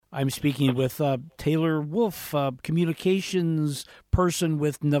I'm speaking with Taylor Wolf, communications person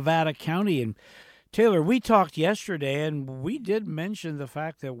with Nevada County. And Taylor, we talked yesterday and we did mention the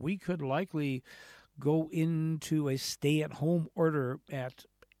fact that we could likely go into a stay-at-home order at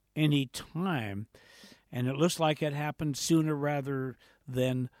any time. And it looks like it happened sooner rather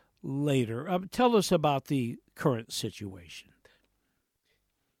than later. Tell us about the current situation.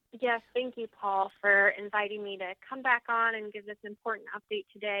 Yes, thank you, Paul, for inviting me to come back on and give this important update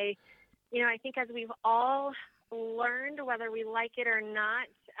today. You know, I think as we've all learned, whether we like it or not,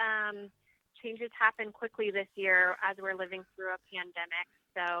 changes happen quickly this year as we're living through a pandemic.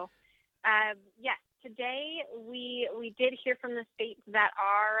 So, yes, today we did hear from the state that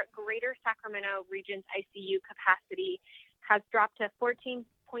our Greater Sacramento Region's ICU capacity has dropped to 14.3%.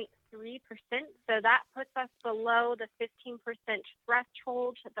 So that puts us below the 15%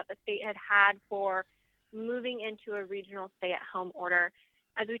 threshold that the state had for moving into a regional stay-at-home order.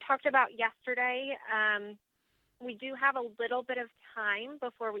 As we talked about yesterday, we do have a little bit of time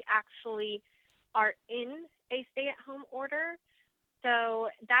before we actually are in a stay-at-home order. So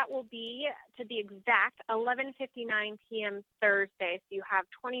that will be, to be exact, 11:59 p.m. Thursday. So you have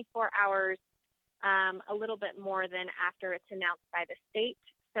 24 hours, a little bit more than after it's announced by the state.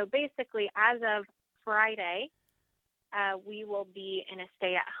 So basically, as of Friday, we will be in a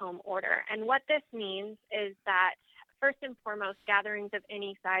stay-at-home order. And what this means is that, first and foremost, gatherings of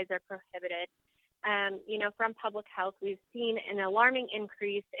any size are prohibited. From public health, we've seen an alarming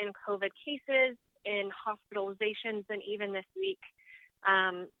increase in COVID cases, in hospitalizations, and even this week,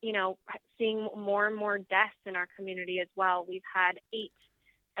 seeing more and more deaths in our community as well. We've had 8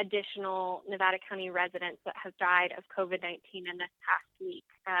 additional Nevada County residents that have died of COVID-19 in this past week,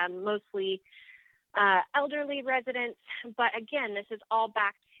 mostly elderly residents. But again, this is all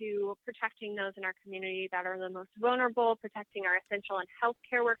back to protecting those in our community that are the most vulnerable, protecting our essential and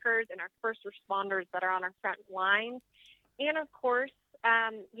healthcare workers and our first responders that are on our front lines. And of course,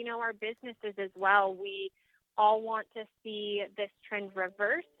 our businesses as well. We all want to see this trend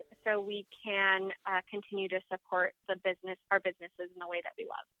reverse so we can continue to support our businesses in the way that we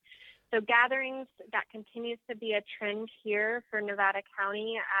love. So gatherings, that continues to be a trend here for Nevada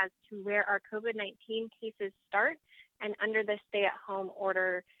County as to where our COVID-19 cases start. And under the stay-at-home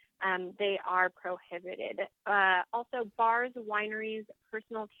order, they are prohibited. Also, bars, wineries,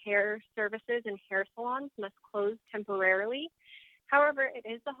 personal care services, and hair salons must close temporarily. However, it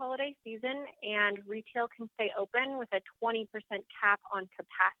is the holiday season, and retail can stay open with a 20% cap on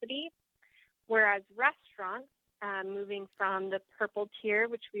capacity, whereas restaurants, moving from the purple tier,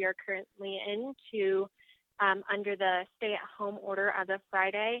 which we are currently in, to under the stay-at-home order as of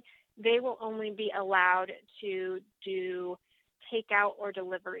Friday, they will only be allowed to do takeout or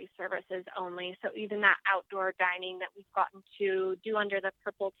delivery services only. So even that outdoor dining that we've gotten to do under the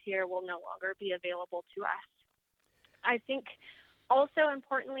purple tier will no longer be available to us. I think also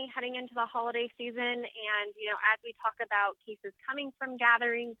importantly, heading into the holiday season, and, as we talk about cases coming from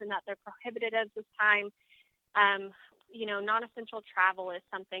gatherings and that they're prohibited at this time, non-essential travel is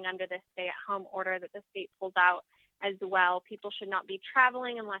something under this stay-at-home order that the state pulls out as well. People should not be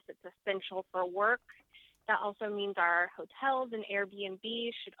traveling unless it's essential for work. That also means our hotels and Airbnb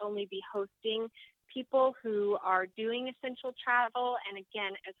should only be hosting people who are doing essential travel. And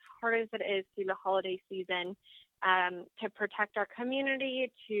again, as hard as it is through the holiday season, to protect our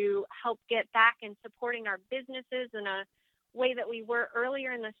community, to help get back and supporting our businesses in a way that we were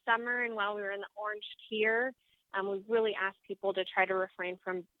earlier in the summer and while we were in the orange tier. We've really asked people to try to refrain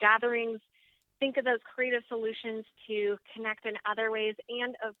from gatherings, think of those creative solutions to connect in other ways.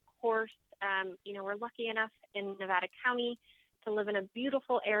 And of course, we're lucky enough in Nevada County to live in a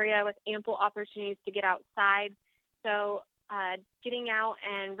beautiful area with ample opportunities to get outside. So getting out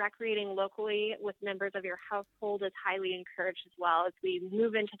and recreating locally with members of your household is highly encouraged as well as we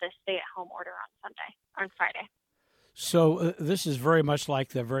move into the stay-at-home order on Friday. So this is very much like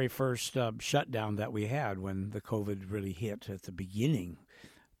the very first shutdown that we had when the COVID really hit at the beginning,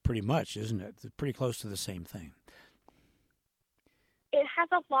 pretty much, isn't it? It's pretty close to the same thing. It has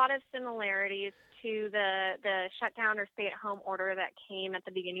a lot of similarities to the shutdown or stay-at-home order that came at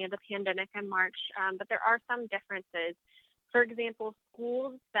the beginning of the pandemic in March, but there are some differences. For example,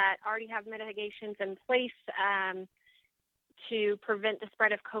 schools that already have mitigations in place to prevent the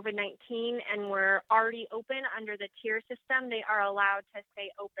spread of COVID-19 and were already open under the tier system, they are allowed to stay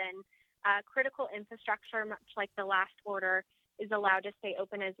open. Critical infrastructure, much like the last order, is allowed to stay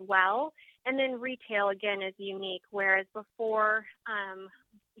open as well. And then retail, again, is unique, whereas before,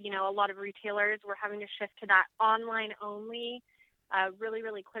 a lot of retailers were having to shift to that online only really,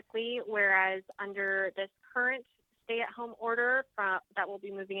 really quickly, whereas under this current stay-at-home order that we'll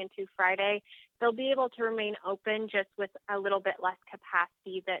be moving into Friday, they'll be able to remain open just with a little bit less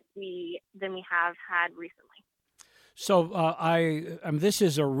capacity than we have had recently. So this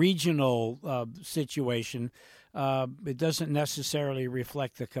is a regional situation. It doesn't necessarily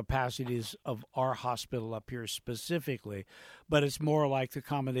reflect the capacities of our hospital up here specifically, but it's more like the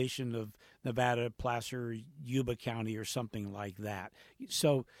combination of Nevada, Placer, Yuba County, or something like that.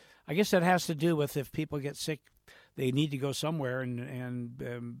 So I guess that has to do with if people get sick, they need to go somewhere,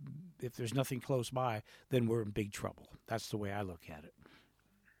 and if there's nothing close by, then we're in big trouble. That's the way I look at it.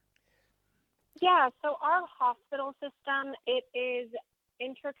 Yeah, so our hospital system, it is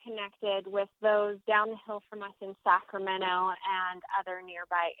interconnected with those down the hill from us in Sacramento and other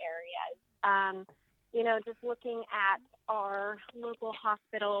nearby areas. Just looking at our local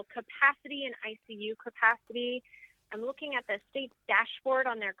hospital capacity and ICU capacity, I'm looking at the state's dashboard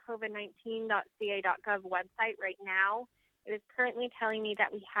on their COVID19.ca.gov website right now. It is currently telling me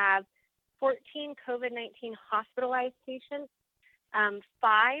that we have 14 COVID-19 hospitalized patients,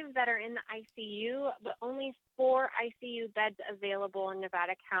 5 that are in the ICU, but only 4 ICU beds available in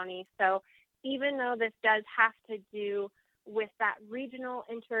Nevada County. So even though this does have to do with that regional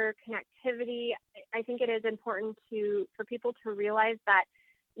interconnectivity, I think it is important for people to realize that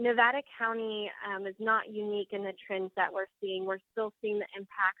Nevada County is not unique in the trends that we're seeing. We're still seeing the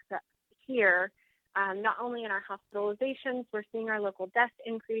impacts here, not only in our hospitalizations, we're seeing our local deaths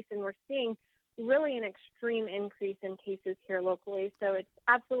increase, and we're seeing really an extreme increase in cases here locally. So it's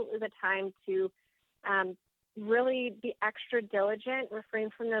absolutely the time to really be extra diligent,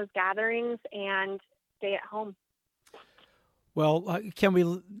 refrain from those gatherings, and stay at home. Well, can we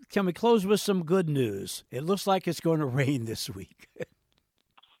close with some good news? It looks like it's going to rain this week.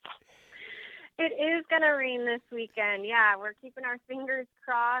 It is going to rain this weekend. Yeah, we're keeping our fingers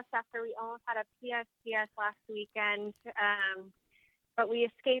crossed after we almost had a PSPS last weekend. But we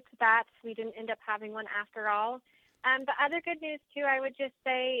escaped that. We didn't end up having one after all. But other good news, too, I would just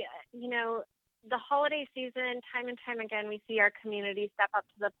say, the holiday season, time and time again, we see our community step up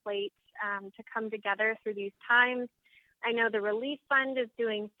to the plate to come together through these times. I know the Relief Fund is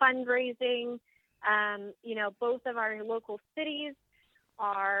doing fundraising. Both of our local cities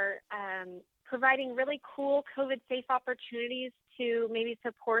are providing really cool COVID-safe opportunities to maybe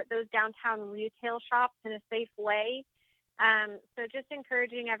support those downtown retail shops in a safe way. So just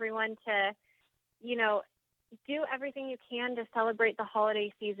encouraging everyone to, do everything you can to celebrate the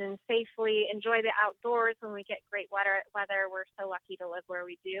holiday season safely, enjoy the outdoors when we get great weather. We're so lucky to live where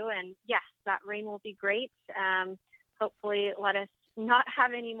we do. And yes, that rain will be great. Hopefully let us not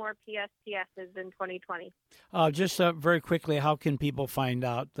have any more PSPSs in 2020. Just very quickly, how can people find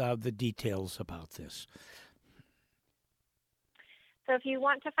out the details about this? So if you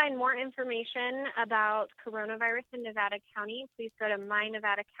want to find more information about coronavirus in Nevada County, please go to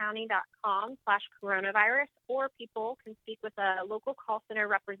mynevadacounty.com/coronavirus, or people can speak with a local call center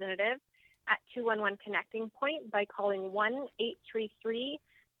representative at 211 Connecting Point by calling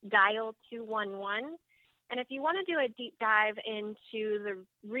 1-833-DIAL-211. And if you want to do a deep dive into the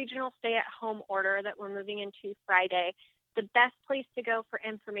regional stay-at-home order that we're moving into Friday, the best place to go for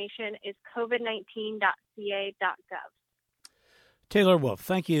information is covid19.ca.gov. Taylor Wolf,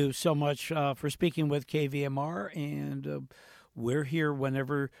 thank you so much for speaking with KVMR, and we're here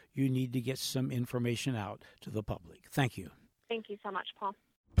whenever you need to get some information out to the public. Thank you. Thank you so much, Paul.